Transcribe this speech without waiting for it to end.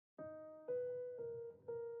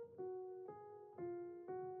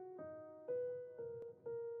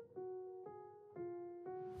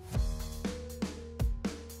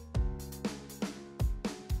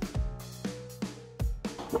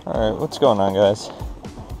Alright, what's going on, guys?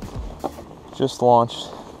 Just launched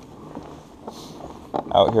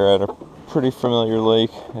out here at a pretty familiar lake.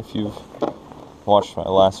 If you've watched my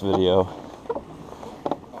last video,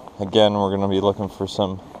 again, we're going to be looking for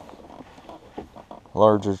some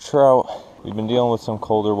larger trout. We've been dealing with some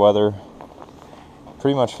colder weather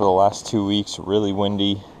pretty much for the last 2 weeks, really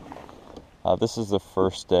windy. This is the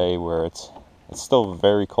first day where it's still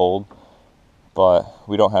very cold, but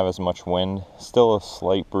we don't have as much wind. Still a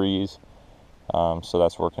slight breeze, so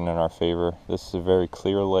that's working in our favor. This is a very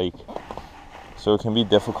clear lake, so it can be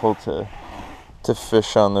difficult to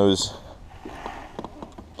fish on those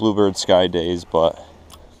bluebird sky days, but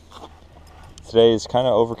today is kind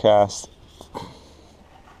of overcast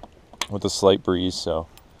with a slight breeze, so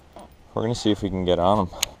we're going to see if we can get on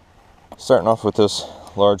them. Starting off with this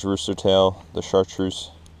large rooster tail, the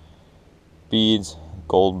chartreuse beads,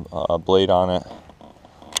 gold blade on it,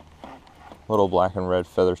 little black and red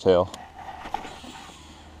feather tail.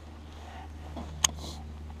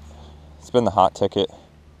 It's been the hot ticket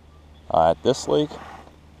at this lake,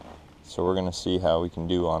 so we're going to see how we can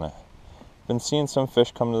do on it. Been seeing some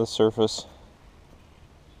fish come to the surface,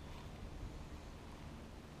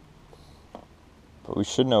 but we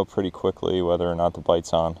should know pretty quickly whether or not the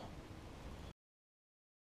bite's on.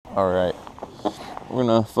 Alright, we're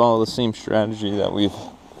going to follow the same strategy that we've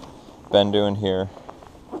been doing here.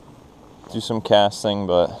 Do some casting,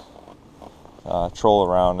 but troll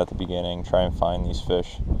around at the beginning, try and find these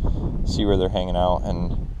fish, see where they're hanging out,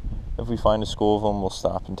 and if we find a school of them, we'll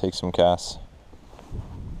stop and take some casts.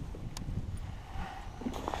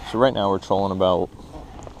 So right now we're trolling about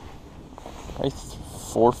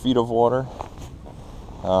 4 feet of water.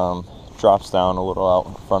 Drops down a little out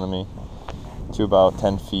in front of me to about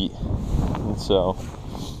 10 feet. And so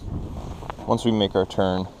once we make our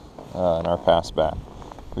turn and our pass back,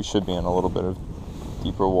 we should be in a little bit of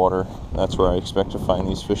deeper water. That's where I expect to find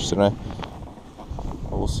these fish today.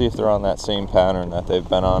 We'll see if they're on that same pattern that they've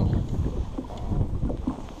been on.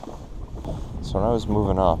 So when I was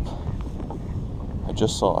moving up, I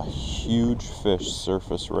just saw a huge fish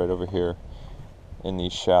surface right over here in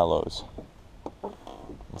these shallows.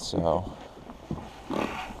 And so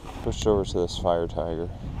pushed over to this fire tiger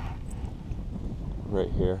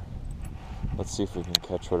right here. Let's see if we can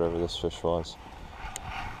catch whatever this fish was.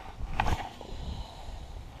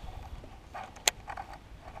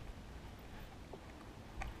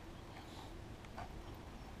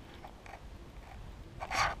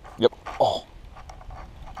 Yep. Oh,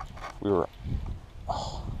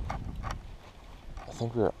 I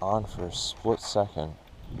think we were on for a split second.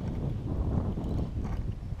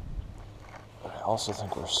 But I also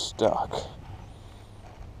think we're stuck.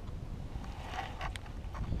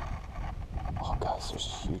 Oh, guys, there's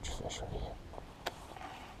a huge fish right here.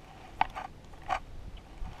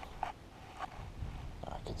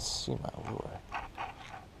 I can see my lure.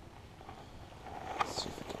 Let's see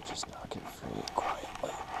if we can just knock it free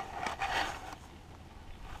quietly.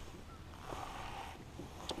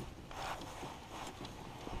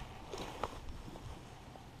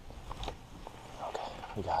 Okay,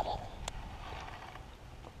 we got it.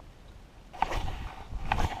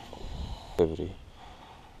 Activity.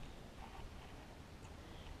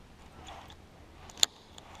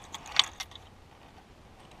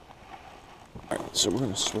 Alright, so we're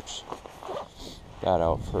going to switch that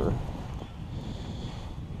out for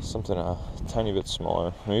something a tiny bit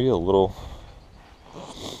smaller, maybe a little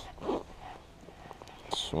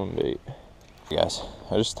swim bait. Hey guys,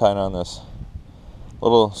 I just tied on this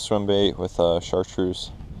little swim bait with a chartreuse.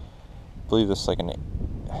 I believe this is like an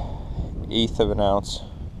 1/8 of an ounce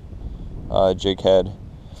jig head.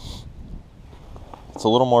 It's a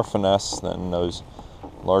little more finesse than those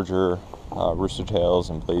larger rooster tails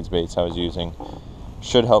and blades baits I was using.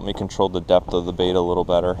 Should help me control the depth of the bait a little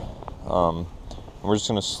better. We're just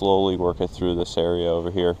going to slowly work it through this area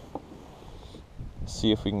over here.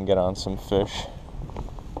 See if we can get on some fish.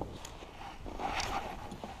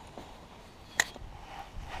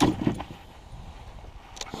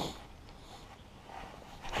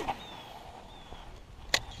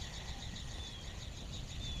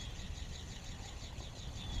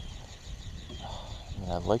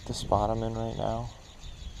 I'd like the spot I'm in right now.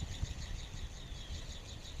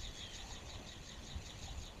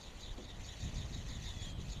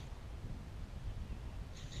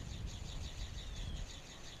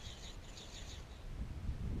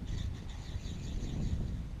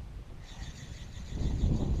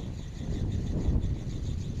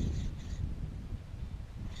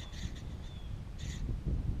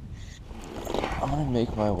 I'm gonna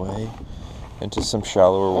make my way into some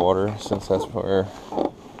shallower water, since that's where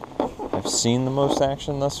I I've seen the most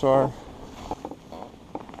action thus far.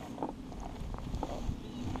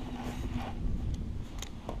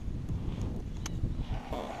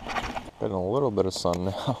 Getting a little bit of sun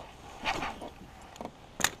now.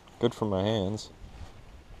 Good for my hands.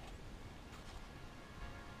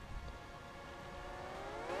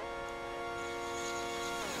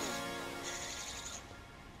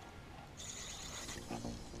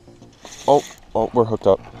 Oh, we're hooked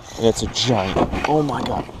up. And it's a giant. Oh my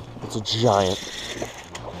god. It's a giant.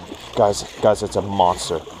 Guys, it's a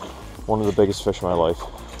monster. One of the biggest fish in my life.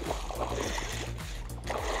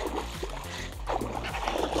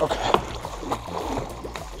 Okay.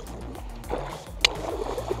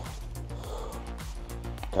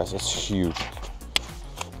 Guys, it's huge.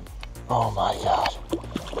 Oh my god.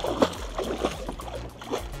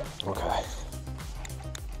 Okay.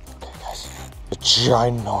 Okay, guys. A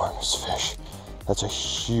ginormous fish. That's a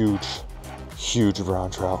huge brown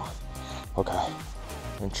trout. Okay.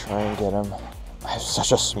 I'm gonna try and get him. I have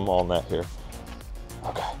such a small net here.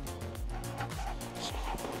 Okay.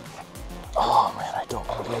 Oh man, I don't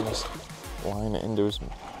want to get this line into its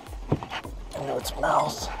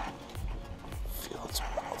mouth. Feel its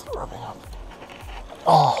mouth rubbing up.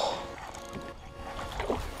 Oh.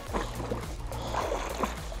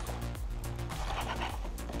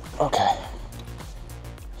 Okay.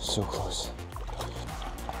 So close.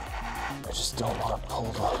 I just don't want to pull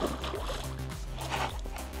the...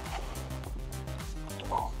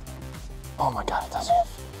 Oh my god, it doesn't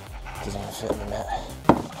even fit in the net.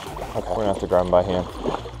 Okay, we're gonna have to grab him by hand.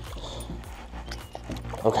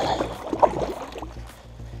 Okay.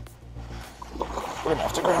 We're gonna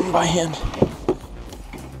have to grab him by hand.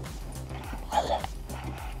 Okay.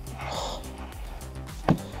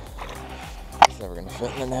 He's never gonna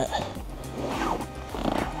fit in the net.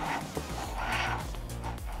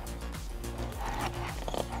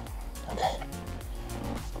 Okay.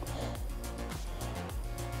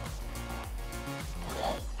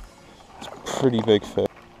 It's a pretty big fish.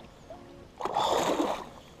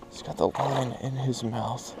 He's got the line in his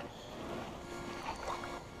mouth.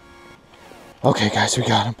 Okay, guys, we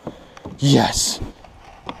got him. Yes.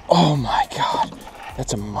 Oh my god.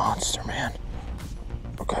 That's a monster, man.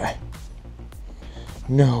 Okay.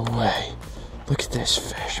 No way. Look at this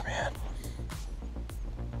fish, man.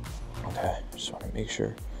 Okay, just want to make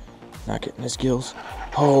sure not getting his gills.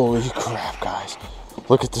 Holy crap, guys.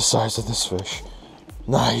 Look at the size of this fish.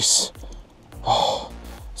 Nice. Oh,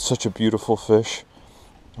 such a beautiful fish.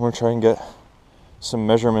 I'm gonna try and get some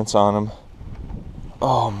measurements on him.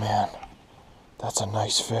 Oh man, that's a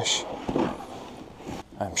nice fish.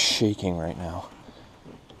 I'm shaking right now.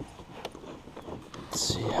 Let's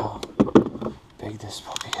see how big this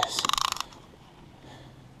puppy is.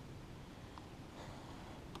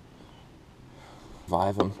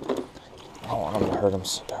 Revive him. I don't want him to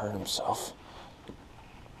hurt himself.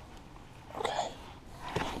 Okay.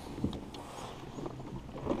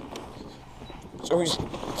 It's always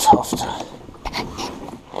tough to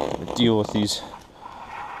deal with these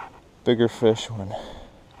bigger fish when...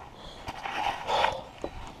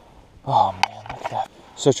 Oh man, look at that.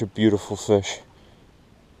 Such a beautiful fish.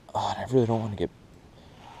 Oh, and I really don't want to get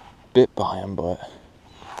bit by him, but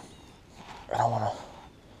I don't want to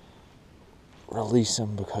release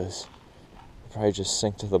him because he'll probably just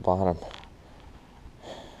sink to the bottom.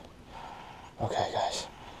 Okay, guys.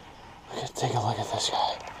 Take a look at this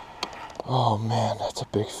guy. Oh man, that's a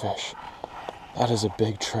big fish. That is a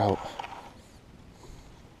big trout.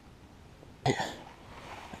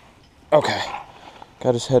 Okay.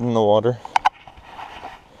 Got his head in the water.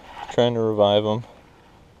 Trying to revive him.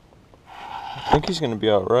 I think he's going to be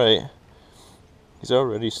alright. He's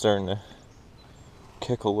already starting to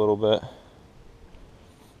kick a little bit.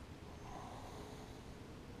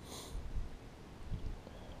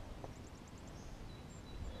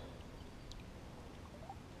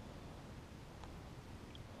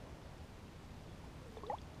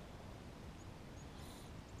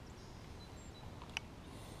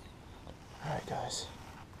 Alright, guys.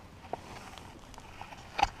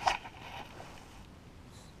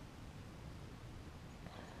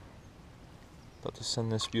 About to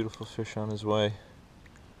send this beautiful fish on his way.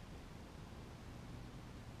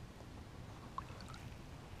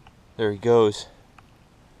 There he goes.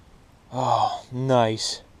 Oh,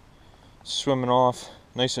 nice. Swimming off,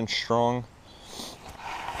 nice and strong.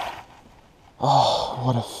 Oh,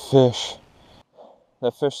 what a fish.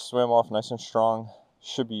 That fish swam off nice and strong.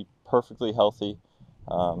 Should be perfectly healthy.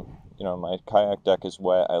 You know, my kayak deck is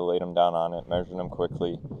wet. I laid him down on it, measured him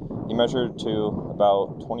quickly. He measured to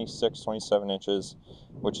about 26, 27 inches,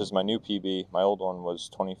 which is my new PB. My old one was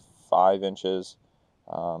 25 inches.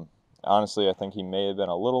 Honestly, I think he may have been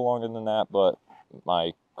a little longer than that, but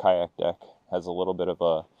my kayak deck has a little bit of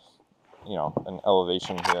a, an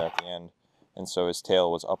elevation here at the end, and so his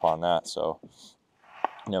tail was up on that. So,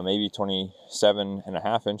 maybe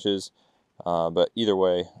 27.5 inches. But either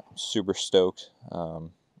way, I'm super stoked.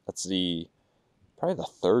 That's probably the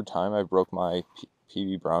third time I broke my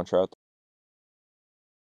PB brown trout.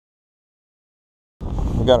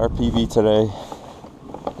 We got our PB today.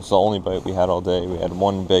 It's the only bite we had all day. We had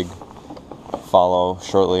one big follow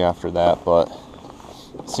shortly after that, but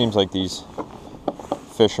it seems like these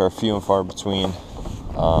fish are few and far between.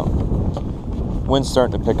 Wind's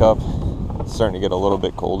starting to pick up. It's starting to get a little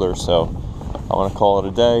bit colder, so I want to call it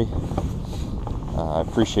a day. I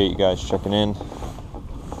appreciate you guys checking in,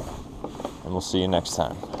 and we'll see you next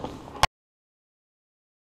time.